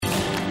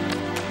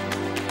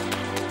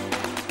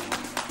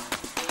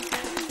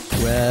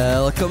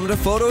Welcome to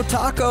Photo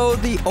Taco,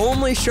 the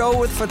only show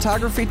with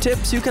photography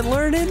tips you can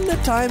learn in the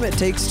time it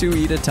takes to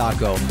eat a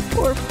taco,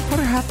 or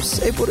perhaps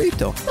a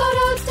burrito.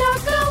 Photo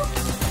Taco!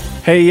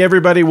 Hey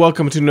everybody,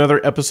 welcome to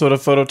another episode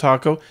of Photo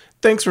Taco.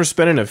 Thanks for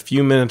spending a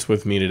few minutes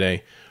with me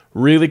today.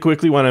 Really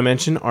quickly want to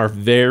mention our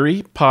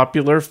very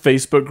popular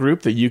Facebook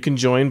group that you can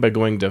join by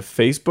going to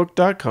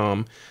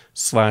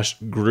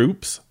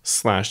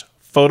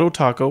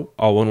facebook.com/groups/phototaco,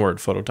 all one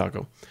word, Photo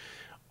Taco.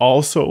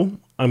 Also,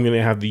 I'm going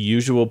to have the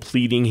usual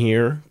pleading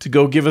here to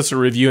go give us a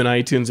review in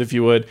iTunes if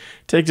you would.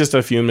 Take just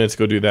a few minutes to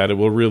go do that. It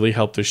will really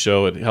help the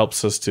show. It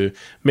helps us to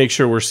make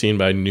sure we're seen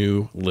by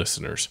new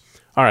listeners.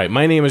 All right,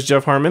 my name is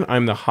Jeff Harmon.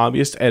 I'm the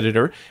hobbyist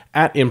editor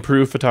at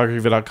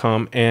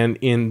improvephotography.com. And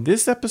in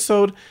this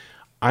episode,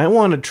 I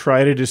want to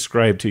try to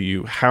describe to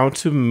you how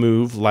to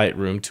move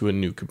Lightroom to a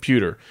new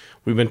computer.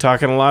 We've been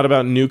talking a lot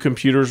about new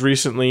computers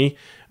recently,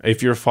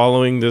 if you're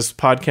following this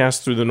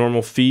podcast through the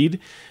normal feed.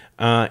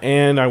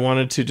 And I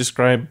wanted to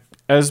describe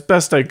as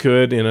best I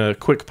could in a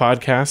quick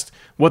podcast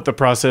what the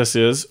process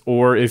is,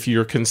 or if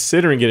you're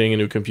considering getting a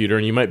new computer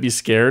and you might be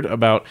scared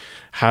about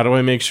how do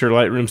I make sure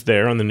Lightroom's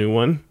there on the new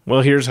one.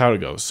 Well, here's how it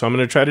goes. So I'm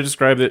going to try to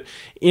describe it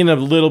in a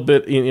little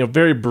bit,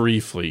 very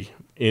briefly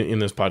in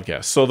this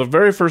podcast. So the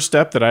very first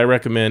step that I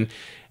recommend,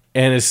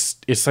 and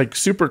it's like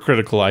super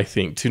critical, I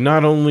think, to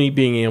not only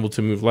being able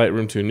to move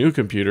Lightroom to a new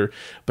computer,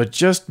 but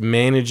just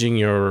managing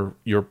your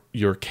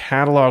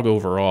catalog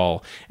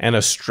overall and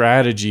a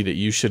strategy that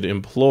you should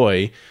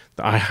employ.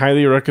 I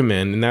highly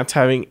recommend, and that's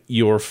having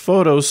your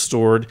photos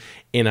stored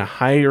in a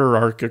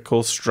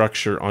hierarchical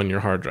structure on your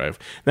hard drive.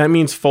 That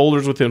means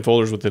folders within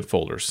folders within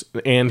folders.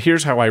 And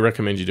here's how I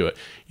recommend you do it.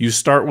 You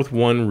start with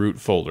one root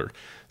folder.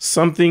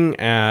 Something,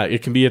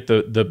 it can be at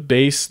the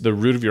base, the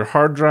root of your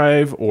hard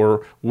drive,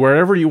 or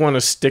wherever you want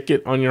to stick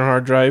it on your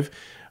hard drive.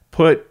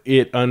 Put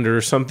it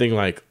under something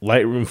like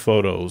Lightroom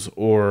Photos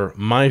or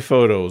My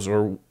Photos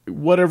or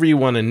whatever you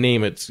want to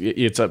name it.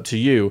 It's up to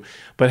you.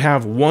 But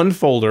have one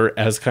folder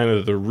as kind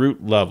of the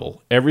root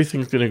level.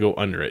 Everything's going to go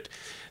under it.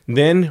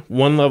 Then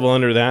one level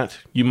under that,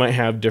 you might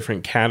have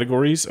different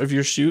categories of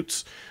your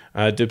shoots.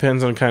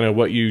 Depends on kind of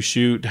what you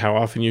shoot, how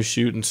often you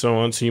shoot, and so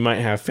on. So you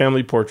might have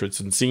family portraits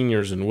and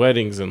seniors and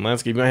weddings and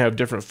landscape. You might have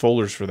different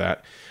folders for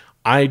that.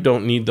 I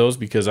don't need those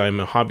because I'm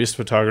a hobbyist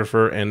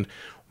photographer, and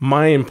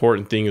my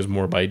important thing is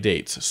more by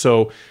dates.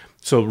 So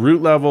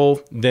root level,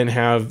 then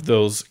have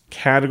those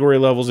category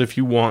levels if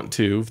you want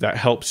to, if that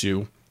helps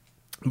you.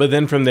 But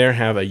then from there,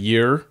 have a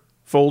year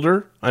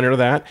folder under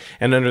that,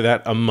 and under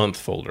that, a month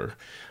folder.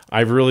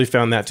 I've really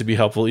found that to be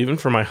helpful, even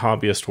for my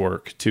hobbyist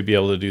work, to be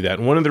able to do that.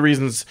 And one of the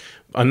reasons,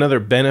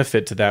 another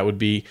benefit to that would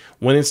be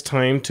when it's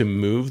time to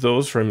move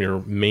those from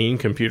your main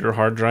computer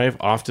hard drive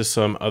off to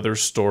some other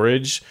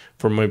storage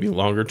for maybe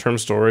longer term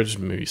storage,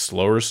 maybe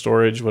slower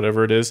storage,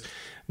 whatever it is,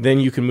 then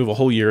you can move a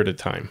whole year at a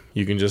time.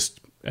 You can just,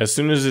 as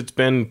soon as it's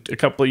been a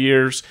couple of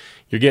years,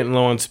 you're getting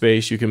low on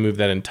space, you can move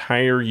that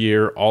entire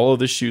year, all of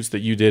the shoots that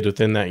you did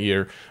within that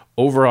year,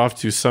 over off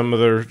to some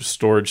other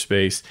storage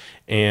space,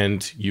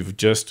 and you've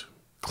just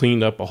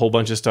cleaned up a whole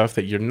bunch of stuff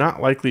that you're not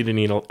likely to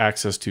need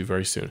access to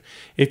very soon.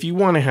 If you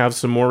want to have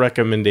some more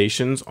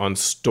recommendations on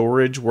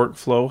storage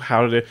workflow,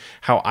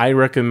 how I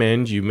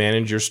recommend you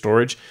manage your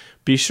storage,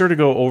 be sure to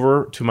go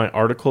over to my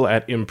article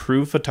at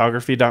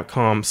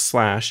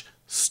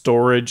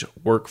improvephotography.com/storage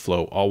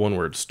workflow, all one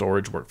word,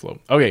 storage workflow.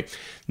 Okay,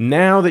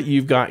 now that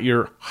you've got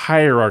your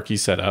hierarchy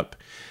set up,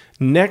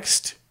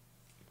 next,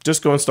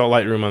 just go install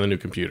Lightroom on the new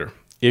computer.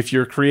 If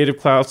you're a Creative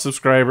Cloud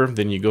subscriber,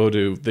 then you go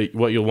to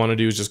what you'll want to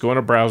do is just go in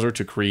a browser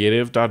to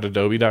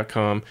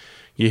creative.adobe.com.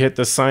 You hit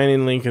the sign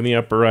in link in the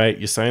upper right.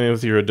 You sign in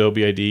with your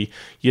Adobe ID.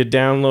 You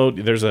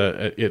download. There's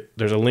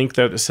a link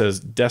there that says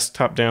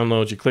desktop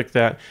download. You click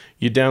that.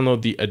 You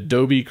download the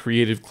Adobe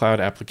Creative Cloud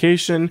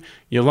application.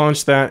 You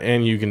launch that,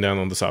 and you can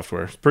download the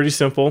software. It's pretty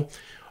simple.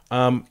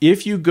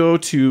 If you go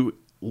to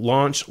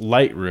launch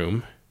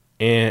Lightroom,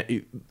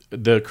 and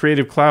the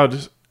Creative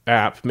Cloud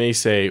app may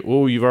say,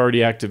 oh, you've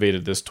already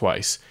activated this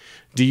twice.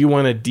 Do you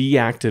want to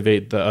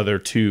deactivate the other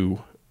two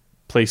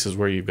places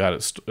where you've got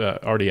it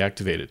already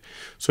activated?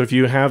 So if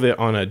you have it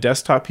on a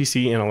desktop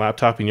PC and a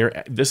laptop, and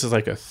this is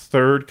like a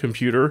third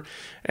computer,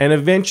 and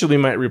eventually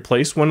might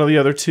replace one of the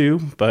other two,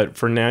 but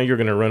for now you're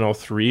going to run all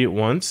three at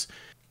once,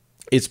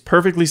 it's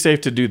perfectly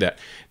safe to do that.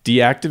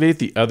 Deactivate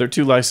the other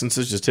two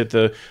licenses. Just hit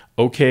the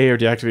OK or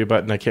deactivate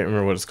button. I can't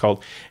remember what it's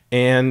called.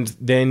 And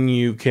then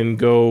you can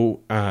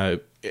go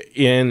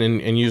in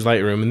and use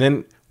Lightroom. And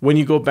then when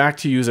you go back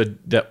to use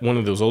one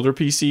of those older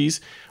PCs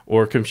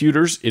or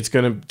computers, it's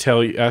going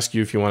to ask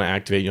you if you want to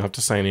activate. You'll have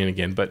to sign in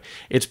again, but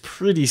it's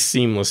pretty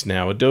seamless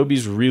now.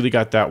 Adobe's really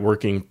got that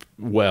working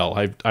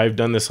well. I've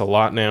done this a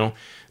lot now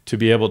to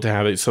be able to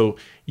have it. So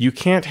you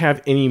can't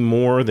have any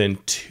more than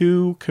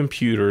two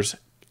computers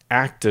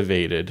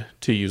activated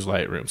to use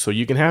Lightroom. So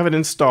you can have it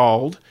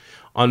installed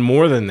on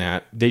more than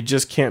that. They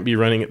just can't be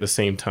running at the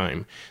same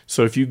time.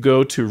 So if you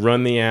go to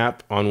run the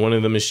app on one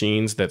of the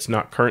machines that's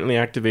not currently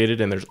activated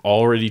and there's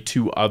already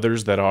two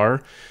others that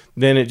are,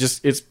 then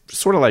it's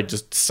sort of like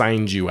just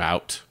signs you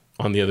out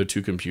on the other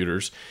two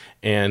computers,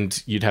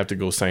 and you'd have to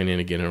go sign in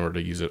again in order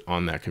to use it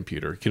on that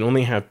computer. You can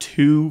only have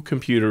two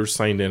computers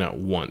signed in at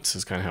once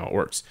is kind of how it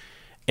works.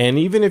 And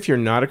even if you're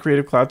not a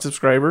Creative Cloud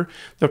subscriber,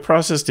 the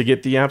process to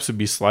get the apps would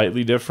be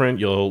slightly different.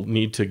 You'll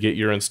need to get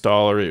your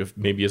installer, if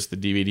maybe it's the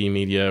DVD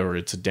media or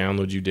it's a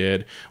download you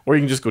did, or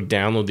you can just go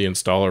download the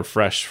installer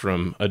fresh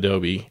from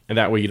Adobe, and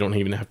that way you don't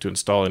even have to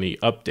install any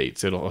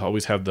updates. It'll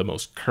always have the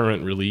most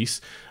current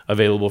release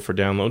available for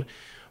download.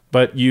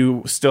 But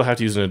you still have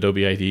to use an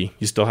Adobe ID.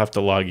 You still have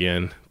to log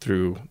in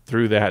through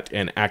that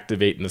and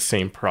activate in the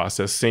same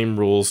process, same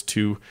rules,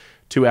 two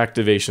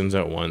activations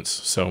at once.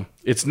 So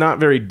it's not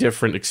very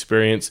different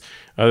experience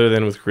other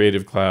than with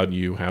Creative Cloud,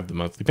 you have the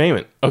monthly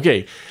payment.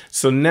 Okay,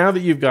 so now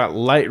that you've got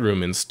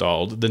Lightroom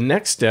installed, the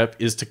next step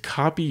is to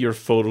copy your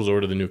photos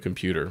over to the new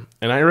computer.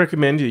 And I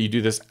recommend that you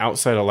do this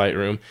outside of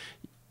Lightroom.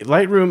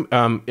 Lightroom,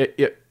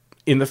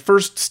 in the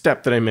first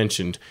step that I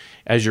mentioned,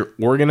 as you're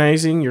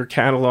organizing your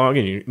catalog,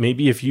 and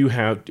maybe if you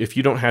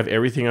don't have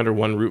everything under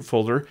one root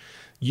folder,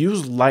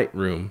 use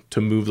Lightroom to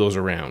move those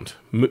around.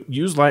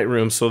 Use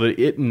Lightroom so that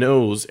it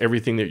knows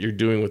everything that you're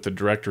doing with the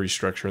directory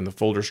structure and the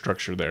folder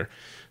structure there.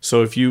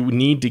 So if you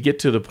need to get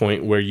to the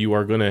point where you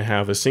are going to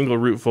have a single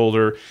root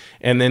folder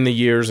and then the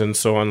years and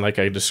so on, like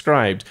I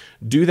described,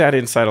 do that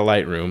inside of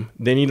Lightroom.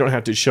 Then you don't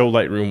have to show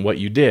Lightroom what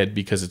you did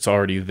because it's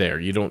already there.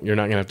 You're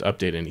not going to have to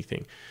update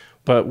anything.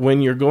 But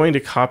when you're going to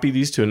copy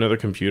these to another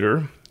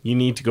computer, you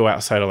need to go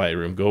outside of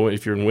Lightroom.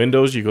 If you're in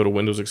Windows, you go to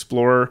Windows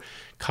Explorer,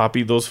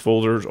 copy those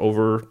folders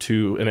over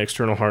to an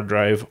external hard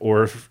drive,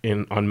 or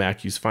on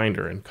Mac, use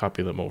Finder and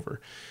copy them over.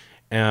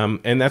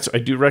 And I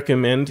do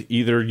recommend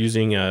either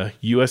using a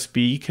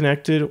USB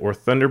connected or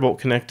Thunderbolt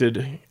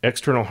connected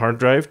external hard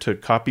drive to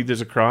copy this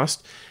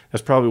across.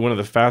 That's probably one of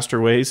the faster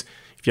ways.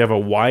 If you have a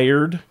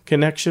wired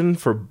connection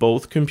for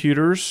both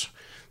computers,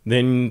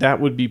 then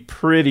that would be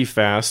pretty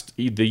fast.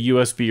 The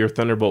USB or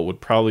Thunderbolt would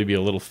probably be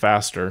a little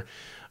faster.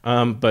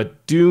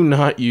 But do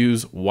not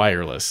use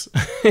wireless.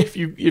 If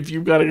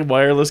you've got a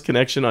wireless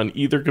connection on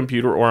either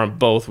computer or on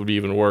both, would be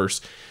even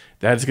worse.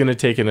 That's going to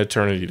take an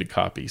eternity to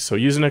copy. So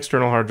use an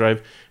external hard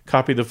drive,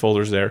 copy the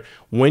folders there.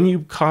 When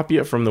you copy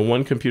it from the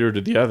one computer to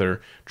the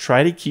other,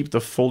 try to keep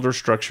the folder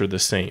structure the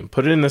same.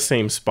 Put it in the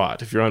same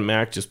spot. If you're on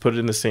Mac, just put it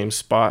in the same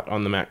spot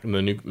on the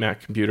new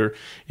Mac computer.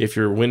 If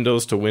you're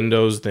Windows to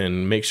Windows,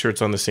 then make sure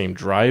it's on the same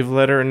drive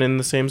letter and in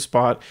the same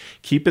spot.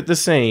 Keep it the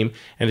same,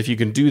 and if you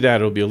can do that,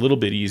 it'll be a little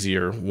bit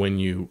easier when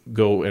you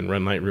go and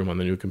run Lightroom on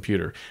the new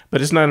computer.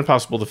 But it's not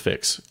impossible to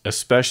fix,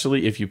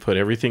 especially if you put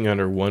everything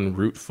under one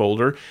root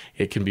folder.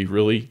 It can be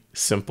really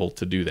simple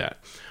to do that.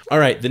 All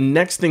right, the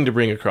next thing to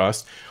bring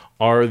across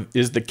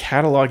is the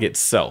catalog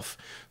itself.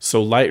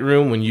 So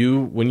Lightroom,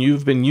 when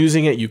you've been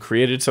using it, you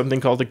created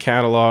something called the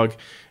catalog,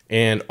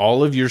 and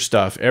all of your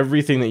stuff,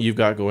 everything that you've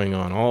got going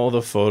on, all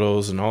the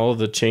photos and all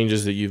the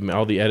changes that you've made,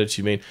 all the edits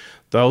you made,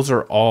 that's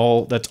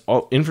all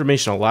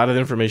information. A lot of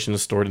information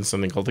is stored in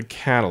something called the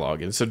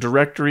catalog. It's a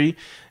directory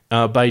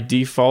by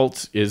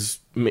default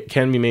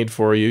can be made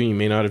for you. You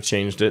may not have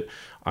changed it.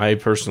 I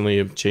personally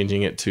am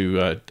changing it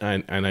to,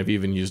 and I've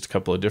even used a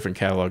couple of different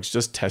catalogs,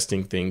 just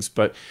testing things.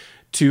 But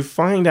to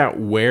find out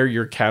where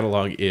your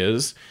catalog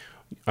is,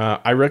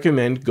 I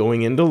recommend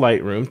going into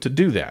Lightroom to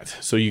do that.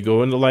 So you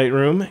go into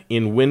Lightroom.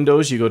 In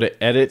Windows, you go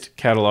to Edit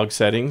Catalog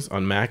Settings.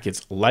 On Mac,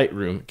 it's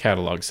Lightroom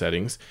Catalog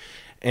Settings.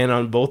 And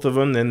on both of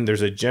them, then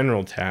there's a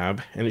General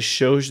tab, and it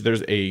shows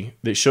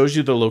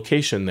you the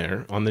location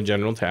there on the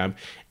General tab,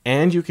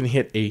 and you can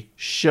hit a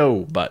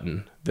Show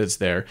button that's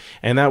there,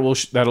 and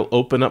that'll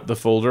open up the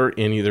folder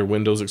in either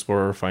Windows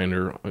Explorer or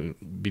Finder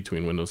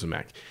between Windows and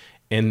Mac.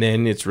 And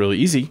then it's really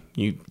easy.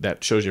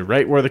 That shows you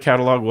right where the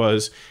catalog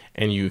was,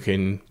 and you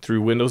can,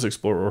 through Windows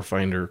Explorer or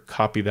Finder,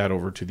 copy that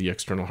over to the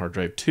external hard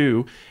drive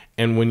too.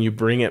 And when you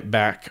bring it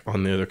back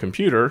on the other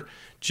computer,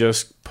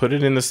 just put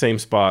it in the same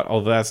spot,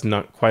 although that's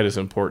not quite as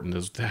important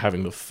as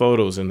having the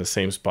photos in the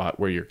same spot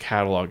where your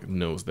catalog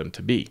knows them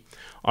to be.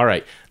 All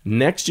right,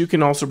 next you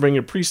can also bring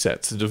your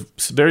presets.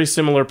 It's a very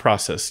similar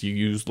process. You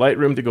use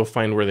Lightroom to go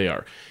find where they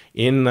are.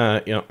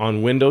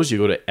 On Windows, you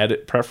go to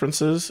Edit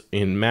Preferences.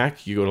 In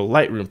Mac, you go to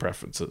Lightroom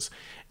Preferences.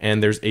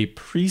 And there's a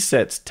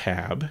Presets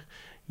tab.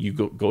 You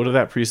go to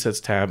that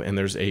Presets tab, and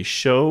there's a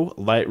Show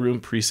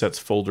Lightroom Presets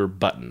folder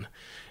button.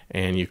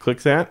 And you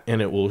click that,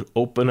 and it will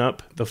open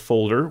up the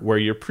folder where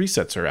your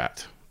presets are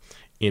at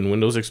in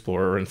Windows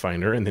Explorer and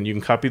Finder, and then you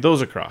can copy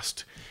those across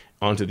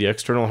onto the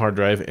external hard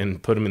drive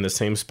and put them in the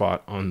same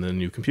spot on the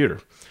new computer.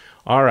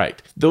 All right,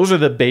 those are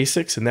the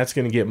basics, and that's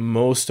going to get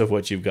most of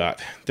what you've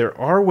got. There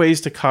are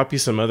ways to copy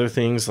some other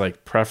things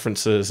like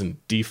preferences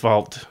and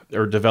default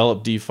or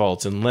develop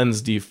defaults and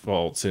lens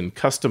defaults and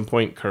custom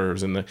point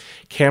curves and the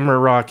camera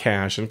raw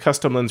cache and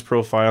custom lens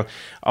profile,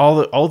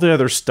 all the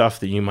other stuff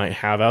that you might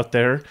have out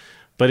there.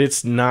 But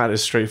it's not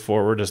as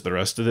straightforward as the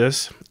rest of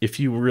this. If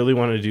you really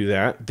want to do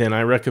that, then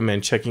I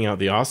recommend checking out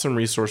the awesome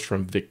resource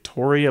from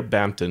Victoria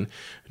Bampton,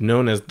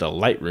 known as the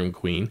Lightroom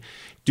Queen.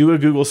 Do a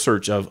Google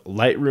search of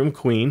Lightroom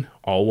Queen,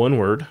 all one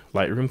word,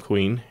 Lightroom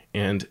Queen,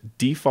 and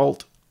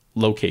default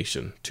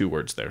location, 2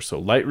 words there.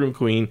 So Lightroom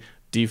Queen,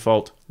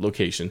 default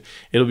location.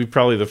 It'll be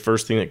probably the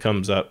first thing that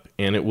comes up,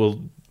 and it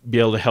will be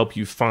able to help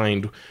you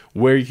find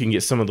where you can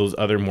get some of those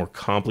other more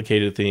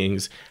complicated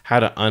things, how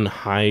to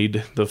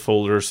unhide the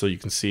folder so you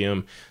can see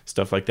them,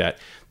 stuff like that.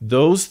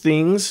 Those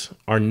things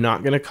are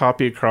not going to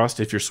copy across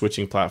if you're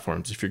switching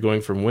platforms. If you're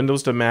going from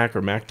Windows to Mac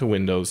or Mac to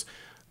Windows,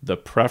 the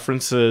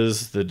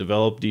preferences, the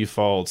develop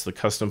defaults, the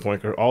custom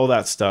pointer, all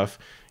that stuff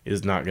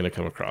is not going to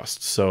come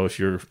across. So if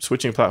you're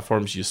switching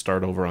platforms, you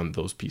start over on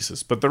those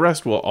pieces. But the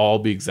rest will all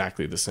be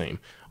exactly the same.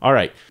 All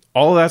right,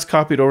 all of that's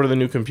copied over to the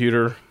new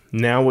computer.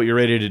 Now what you're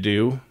ready to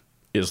do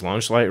is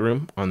launch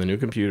Lightroom on the new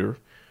computer.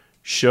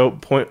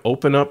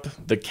 Open up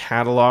the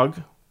catalog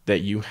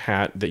that you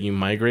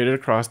migrated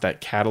across,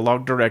 that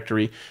catalog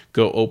directory.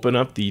 Go open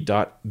up the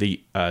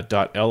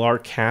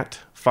 .lrcat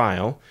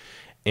file,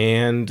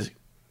 and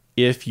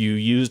if you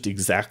used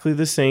exactly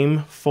the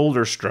same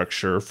folder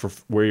structure for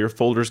where your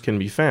folders can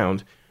be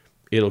found,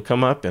 it'll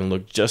come up and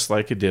look just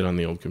like it did on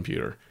the old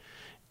computer.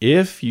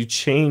 If you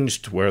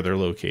changed where they're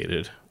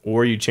located,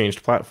 or you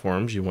changed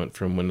platforms, you went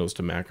from Windows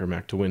to Mac or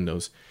Mac to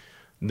Windows,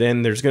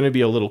 then there's going to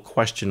be a little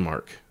question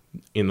mark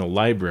in the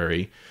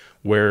library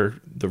where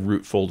the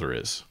root folder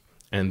is.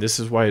 And this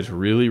is why it's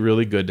really,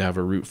 really good to have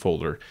a root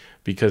folder,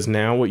 because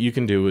now what you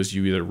can do is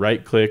you either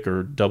right click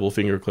or double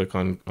finger click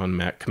on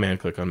Mac, command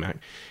click on Mac,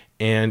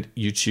 and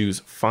you choose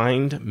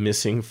Find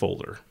Missing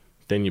Folder.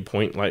 Then you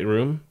point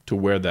Lightroom to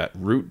where that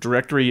root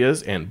directory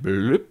is, and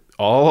bloop,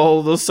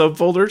 all those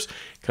subfolders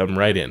come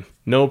right in.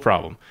 No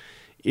problem.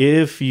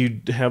 If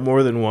you have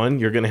more than one,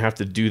 you're going to have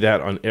to do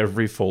that on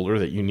every folder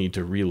that you need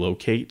to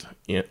relocate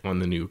on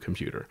the new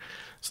computer.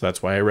 So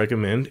that's why I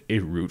recommend a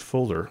root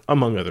folder,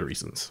 among other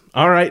reasons.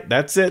 All right,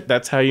 that's it.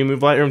 That's how you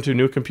move Lightroom to a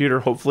new computer.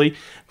 Hopefully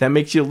that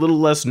makes you a little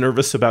less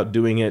nervous about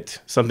doing it,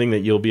 something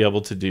that you'll be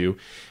able to do.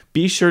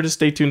 Be sure to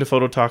stay tuned to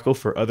Photo Taco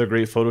for other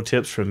great photo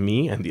tips from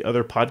me and the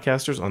other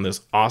podcasters on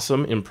this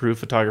awesome Improved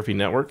Photography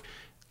Network.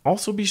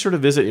 Also, be sure to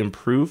visit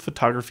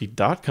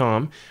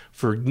improvephotography.com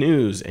for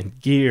news and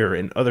gear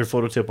and other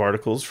photo tip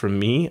articles from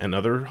me and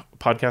other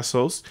podcast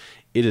hosts.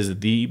 It is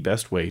the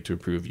best way to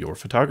improve your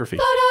photography.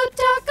 Photo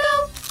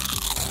Taco.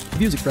 The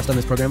views expressed on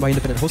this program by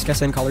independent host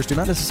guests and callers do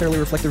not necessarily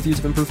reflect the views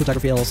of Improved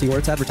Photography LLC or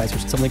its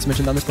advertisers. Some links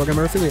mentioned on this program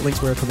are affiliate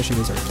links where permission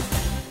reserved.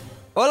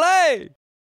 Olé!